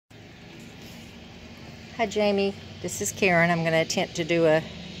Hi Jamie, this is Karen. I'm going to attempt to do a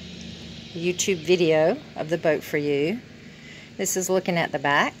YouTube video of the boat for you. This is looking at the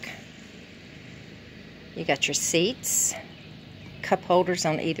back. You got your seats, cup holders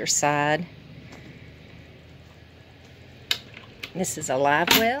on either side. This is a live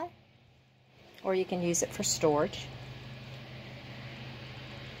well, or you can use it for storage.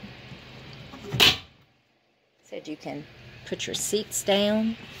 Said you can put your seats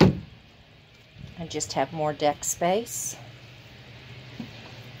down and just have more deck space.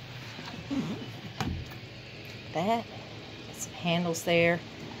 That, some handles there.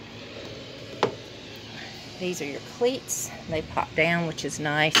 These are your cleats. They pop down, which is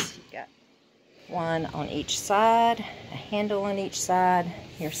nice. You've got one on each side, a handle on each side.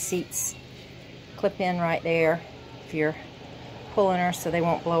 Your seats clip in right there if you're pulling her so they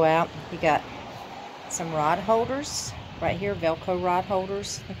won't blow out. You got some rod holders right here, Velcro rod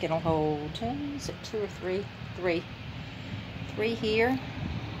holders. I think it'll hold, is it 2 or 3? 3. 3 here.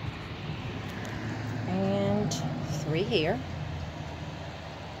 And 3 here.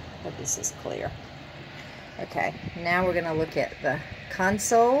 Hope this is clear. Okay, now we're going to look at the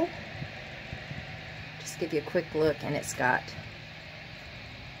console. Just give you a quick look, and it's got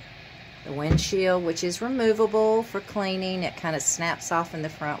the windshield, which is removable for cleaning. It kind of snaps off in the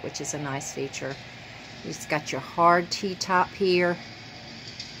front, which is a nice feature. It's got your hard T-top here.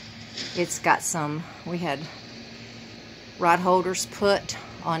 It's got some, we had rod holders put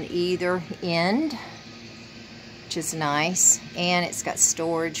on either end, which is nice. And it's got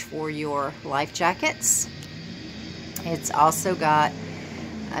storage for your life jackets. It's also got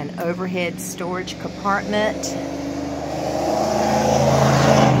an overhead storage compartment.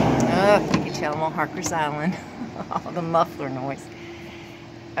 Oh, you can tell I'm on Harker's Island. All the muffler noise.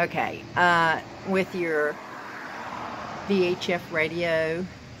 Okay, with your VHF radio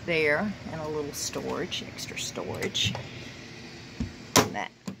there, and a little storage, extra storage. And that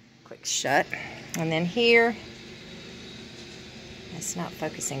clicks shut. And then here, it's not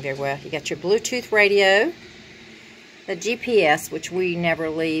focusing very well. You got your Bluetooth radio, the GPS, which we never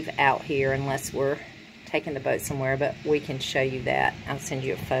leave out here unless we're taking the boat somewhere, but we can show you that. I'll send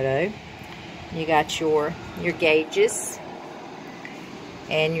you a photo. You got your gauges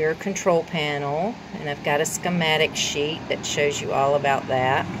and your control panel, and I've got a schematic sheet that shows you all about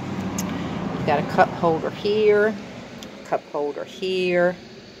that. You've got a cup holder here, cup holder here.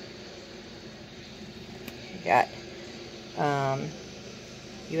 You got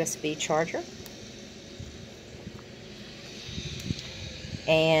USB charger,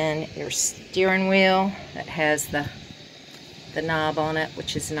 and your steering wheel that has the knob on it,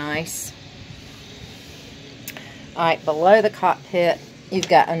 which is nice. Alright, below the cockpit you've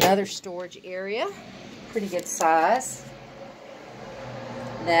got another storage area, pretty good size.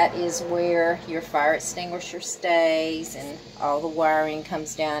 That is where your fire extinguisher stays, and all the wiring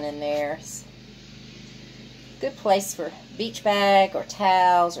comes down in there. Good place for beach bag or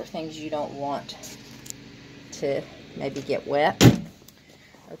towels or things you don't want to maybe get wet.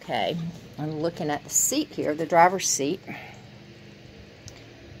 Okay, I'm looking at the seat here, the driver's seat.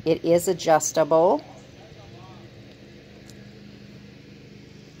 It is adjustable.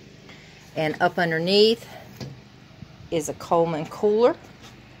 And up underneath is a Coleman cooler,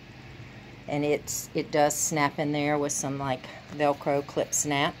 and it does snap in there with some like Velcro clip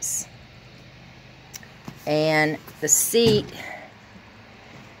snaps. And the seat,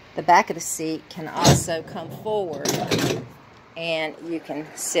 the back of the seat can also come forward, and you can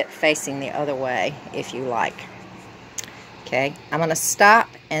sit facing the other way if you like. Okay, I'm going to stop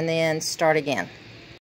and then start again.